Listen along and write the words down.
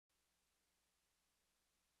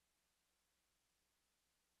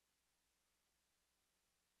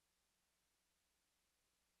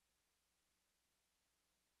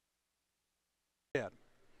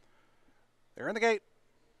They're in the gate.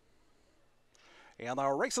 And the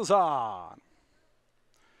race is on.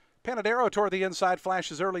 Panadero toward the inside,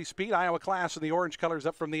 flashes early speed. Iowa Class in the orange colors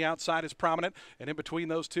up from the outside is prominent, and in between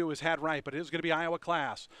those two is Had Right, but it is going to be Iowa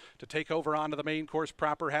Class to take over onto the main course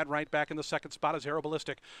proper. Had Right back in the second spot as Aero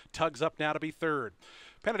Ballistic tugs up now to be third.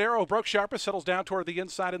 Panadero broke sharpest, settles down toward the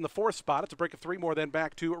inside in the fourth spot. It's a break of 3 more, then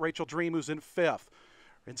back to Rachel Dream, who's in fifth.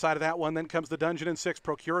 Inside of that one, then comes the Dungeon in sixth.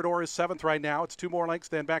 Procurador is seventh right now. It's 2 more lengths,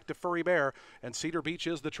 then back to Furry Bear, and Cedar Beach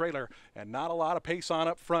is the trailer. And not a lot of pace on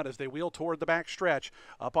up front as they wheel toward the back stretch.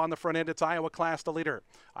 Up on the front end, it's Iowa Class the leader.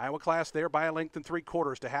 Iowa Class there by a length and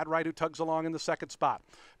 3/4 to Had Right, who tugs along in the second spot.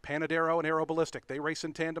 Panadero and Aero Ballistic, they race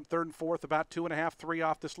in tandem third and fourth, about 2.5, 3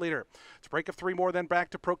 off this leader. It's a break of 3 more, then back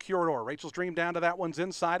to Procurador. Rachel's Dream down to that one's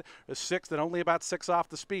inside, is sixth and only about 6 off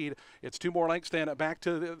the speed. It's 2 more lengths, then back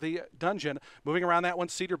to the Dungeon. Moving around that one,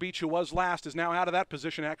 Cedar Beach, who was last, is now out of that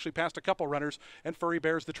position, actually passed a couple runners, and Furry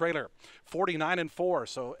Bear's the trailer. 49-4,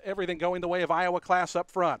 so everything going the way of Iowa Class up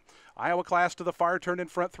front. Iowa Class to the far turn in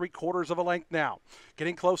front, 3/4 of a length now.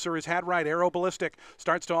 Getting closer is Had Right. Aero Ballistic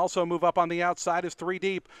starts to also move up on the outside, is 3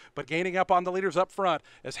 deep, but gaining up on the leaders up front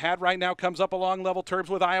as Had Right now comes up along level terms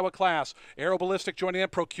with Iowa Class. Aero Ballistic joining in,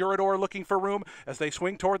 Procurador looking for room as they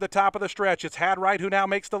swing toward the top of the stretch. It's Had Right who now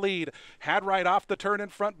makes the lead. Had Right off the turn in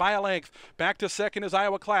front by a length. Back to second is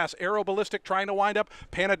Iowa Class. Aero Ballistic trying to wind up.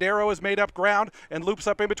 Panadero has made up ground and loops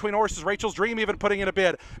up in between horses. Rachel's Dream even putting in a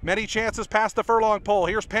bid. Many chances past the furlong pole.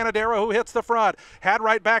 Here's Panadero who hits the front. Had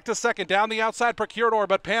Right back to second. Down the outside, Procurador,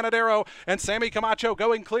 but Panadero and Sammy Camacho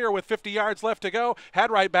going clear with 50 yards left to go. Had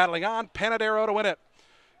Right battling on. Panadero to win it.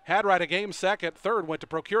 Had Right a game second. Third went to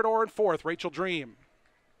Procurador, and fourth, Rachel Dream.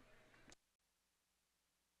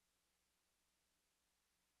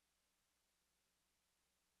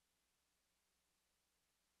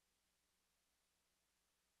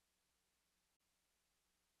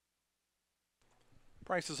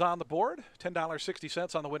 Prices on the board,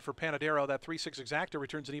 $10.60 on the win for Panadero. That 3-6 exacta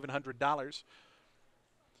returns an even $100.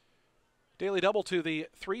 Daily double to the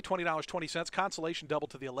 3, $20.20. Consolation double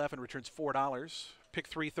to the 11 returns $4. Pick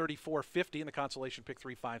 3, $34.50, and the consolation pick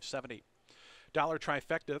 3, $5.70. Dollar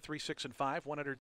trifecta, 3, 6, and 5, $100.